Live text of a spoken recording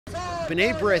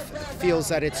B'nai Brith feels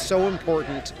that it's so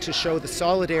important to show the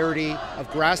solidarity of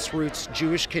grassroots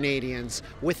Jewish Canadians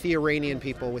with the Iranian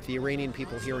people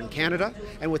here in Canada,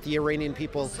 and with the Iranian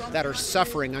people that are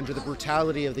suffering under the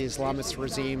brutality of the Islamist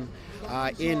regime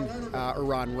in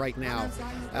Iran right now.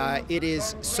 It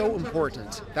is so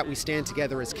important that we stand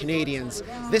together as Canadians.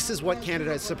 This is what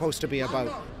Canada is supposed to be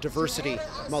about: diversity,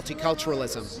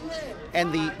 multiculturalism.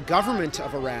 And the government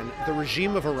of Iran, the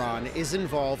regime of Iran, is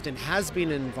involved and has been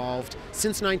involved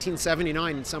since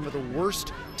 1979 in some of the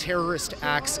worst terrorist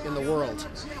acts in the world.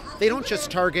 They don't just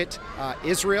target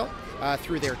Israel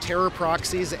through their terror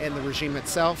proxies and the regime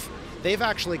itself. They've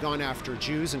actually gone after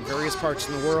Jews in various parts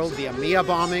of the world, the Amia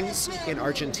bombings in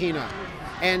Argentina.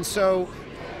 And so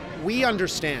we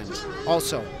understand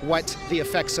also what the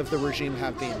effects of the regime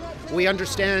have been. We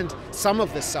understand some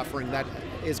of the suffering that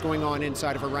is going on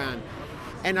inside of Iran.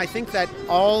 And I think that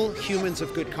all humans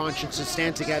of good conscience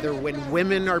stand together when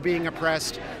women are being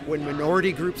oppressed, when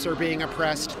minority groups are being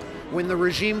oppressed, when the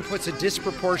regime puts a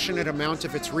disproportionate amount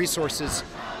of its resources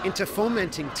into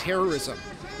fomenting terrorism,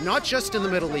 not just in the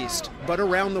Middle East, but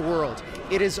around the world.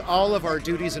 It is all of our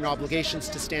duties and obligations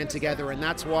to stand together, and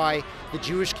that's why the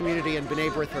Jewish community and B'nai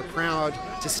Brith are proud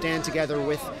to stand together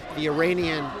with the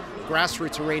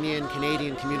grassroots Iranian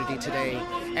Canadian community today,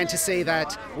 and to say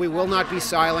that we will not be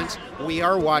silent, we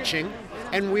are watching,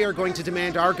 and we are going to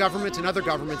demand our government and other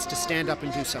governments to stand up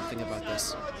and do something about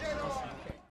this.